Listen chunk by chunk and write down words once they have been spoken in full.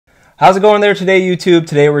How's it going there today, YouTube?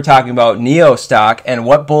 Today we're talking about NIO stock and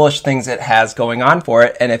what bullish things it has going on for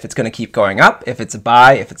it, and if it's going to keep going up, if it's a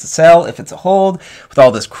buy, if it's a sell, if it's a hold, with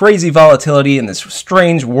all this crazy volatility in this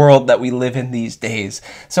strange world that we live in these days.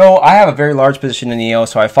 So I have a very large position in NIO,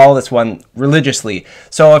 so I follow this one religiously.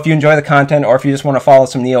 So if you enjoy the content or if you just want to follow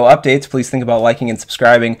some NIO updates, please think about liking and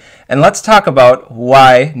subscribing. And let's talk about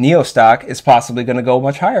why NIO stock is possibly going to go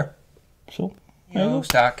much higher. So NIO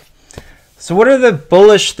stock. So what are the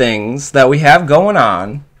bullish things that we have going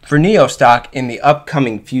on for NIO stock in the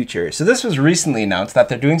upcoming future? So this was recently announced that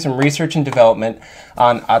they're doing some research and development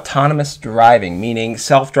on autonomous driving, meaning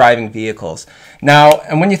self-driving vehicles. Now,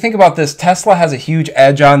 and when you think about this, Tesla has a huge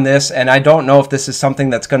edge on this, and I don't know if this is something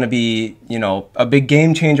that's going to be, a big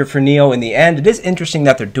game changer for NIO in the end. It is interesting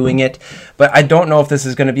that they're doing it, but I don't know if this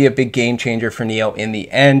is going to be a big game changer for NIO in the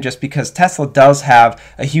end, just because Tesla does have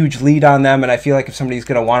a huge lead on them, and I feel like if somebody's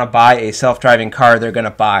going to want to buy a self-driving car, they're going to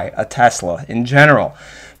buy a Tesla in general.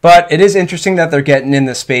 But it is interesting that they're getting in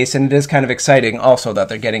this space, and it is kind of exciting also that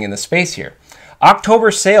they're getting in the space here. October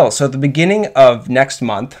sales. So at the beginning of next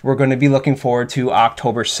month, we're going to be looking forward to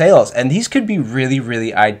October sales. And these could be really,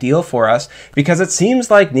 really ideal for us because it seems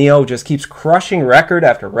like NIO just keeps crushing record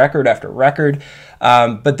after record after record.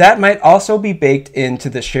 But that might also be baked into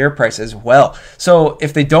the share price as well. So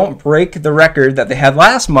if they don't break the record that they had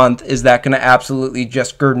last month, is that going to absolutely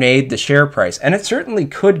just grenade the share price? And it certainly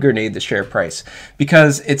could grenade the share price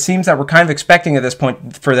because it seems that we're kind of expecting at this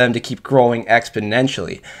point for them to keep growing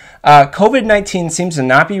exponentially. COVID-19 seems to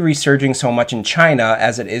not be resurging so much in China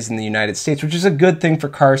as it is in the United States, which is a good thing for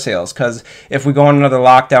car sales because if we go on another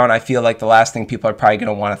lockdown, I feel like the last thing people are probably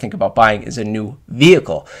going to want to think about buying is a new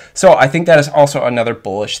vehicle. So I think that is also another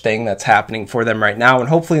bullish thing that's happening for them right now, and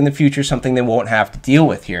hopefully in the future something they won't have to deal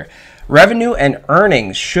with here. Revenue and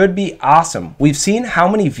earnings should be awesome. We've seen how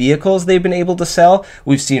many vehicles they've been able to sell.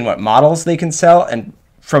 We've seen what models they can sell, and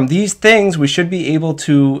from these things we should be able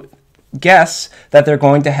to guess that they're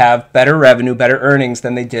going to have better revenue, better earnings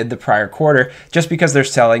than they did the prior quarter, just because they're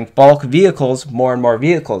selling bulk vehicles, more and more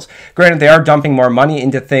vehicles. Granted, they are dumping more money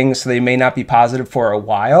into things, so they may not be positive for a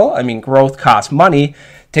while. I mean, growth costs money.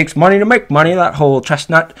 It takes money to make money, that whole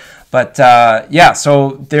chestnut. But yeah,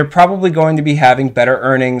 so they're probably going to be having better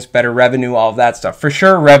earnings, better revenue, all of that stuff. For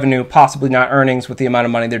sure, revenue, possibly not earnings with the amount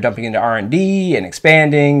of money they're dumping into R&D and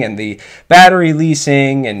expanding and the battery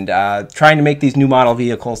leasing and trying to make these new model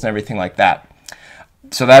vehicles and everything like that.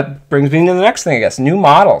 So that brings me to the next thing, I guess, new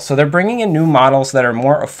models. So they're bringing in new models that are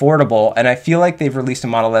more affordable, and I feel like they've released a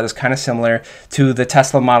model that is kind of similar to the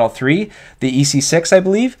Tesla Model 3, the EC6, I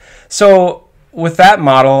believe. So with that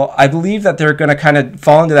model, I believe that they're going to kind of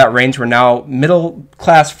fall into that range where now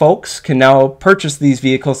middle-class folks can now purchase these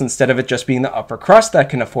vehicles instead of it just being the upper crust that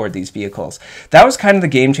can afford these vehicles. That was kind of the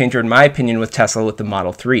game changer, in my opinion, with Tesla with the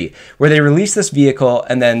Model 3, where they released this vehicle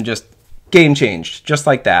and then just game changed, just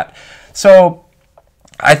like that. So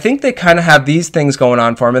I think they kind of have these things going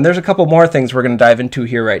on for them, and there's a couple more things we're going to dive into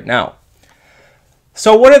here right now.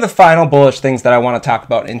 So what are the final bullish things that I want to talk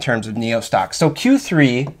about in terms of NIO stock? So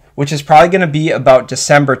Q3, which is probably going to be about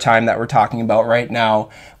December time that we're talking about right now,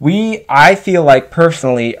 I feel like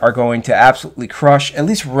personally are going to absolutely crush at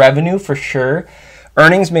least revenue for sure.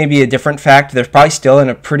 Earnings may be a different fact. They're probably still in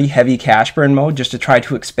a pretty heavy cash burn mode just to try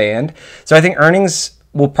to expand. So I think earnings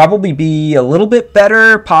will probably be a little bit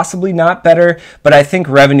better, possibly not better, but I think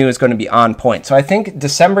revenue is going to be on point. So I think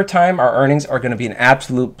December time, our earnings are going to be an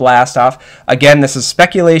absolute blast off. Again, this is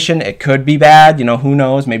speculation. It could be bad. Who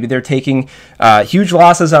knows? Maybe they're taking huge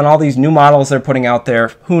losses on all these new models they're putting out there.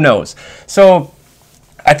 Who knows? So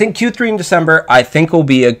I think Q3 in December, I think will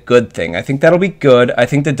be a good thing. I think that'll be good. I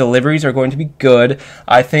think the deliveries are going to be good.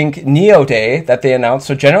 I think NIO Day that they announced,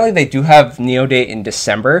 so generally they do have NIO Day in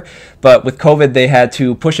December, but with COVID they had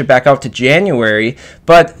to push it back out to January,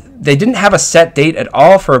 but they didn't have a set date at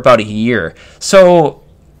all for about a year. So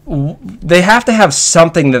they have to have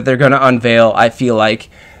something that they're going to unveil, I feel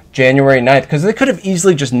like, January 9th, because they could have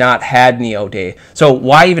easily just not had NIO Day. So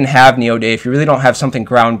why even have NIO Day if you really don't have something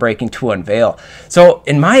groundbreaking to unveil? So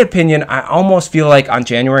in my opinion, I almost feel like on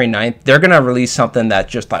January 9th, they're going to release something that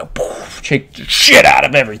just like shake the shit out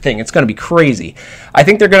of everything. It's going to be crazy. I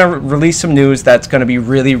think they're going to release some news that's going to be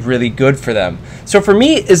really, really good for them. So for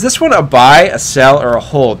me, is this one a buy, a sell, or a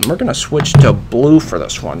hold? And we're going to switch to blue for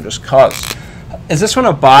this one just because. Is this one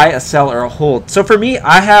a buy, a sell, or a hold? So for me,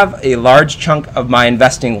 I have a large chunk of my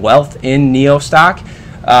investing wealth in NIO stock,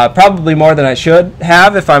 probably more than I should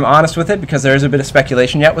have if I'm honest with it, because there is a bit of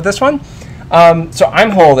speculation yet with this one. So I'm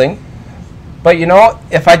holding, but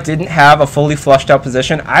if I didn't have a fully flushed out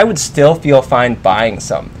position, I would still feel fine buying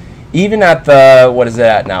some. Even at the, what is it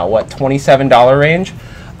at now, what, $27 range?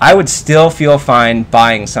 I would still feel fine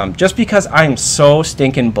buying some just because I'm so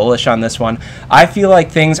stinking bullish on this one. I feel like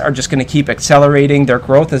things are just going to keep accelerating. Their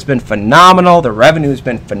growth has been phenomenal. Their revenue has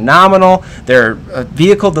been phenomenal. Their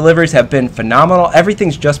vehicle deliveries have been phenomenal.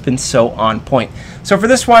 Everything's just been so on point. So for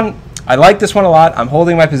this one, I like this one a lot. I'm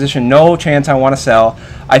holding my position. No chance I want to sell.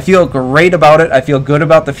 I feel great about it. I feel good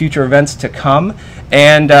about the future events to come.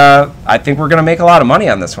 And I think we're going to make a lot of money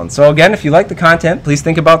on this one. So again, if you like the content, please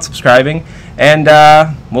think about subscribing. And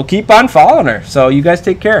we'll keep on following her. So you guys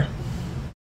take care.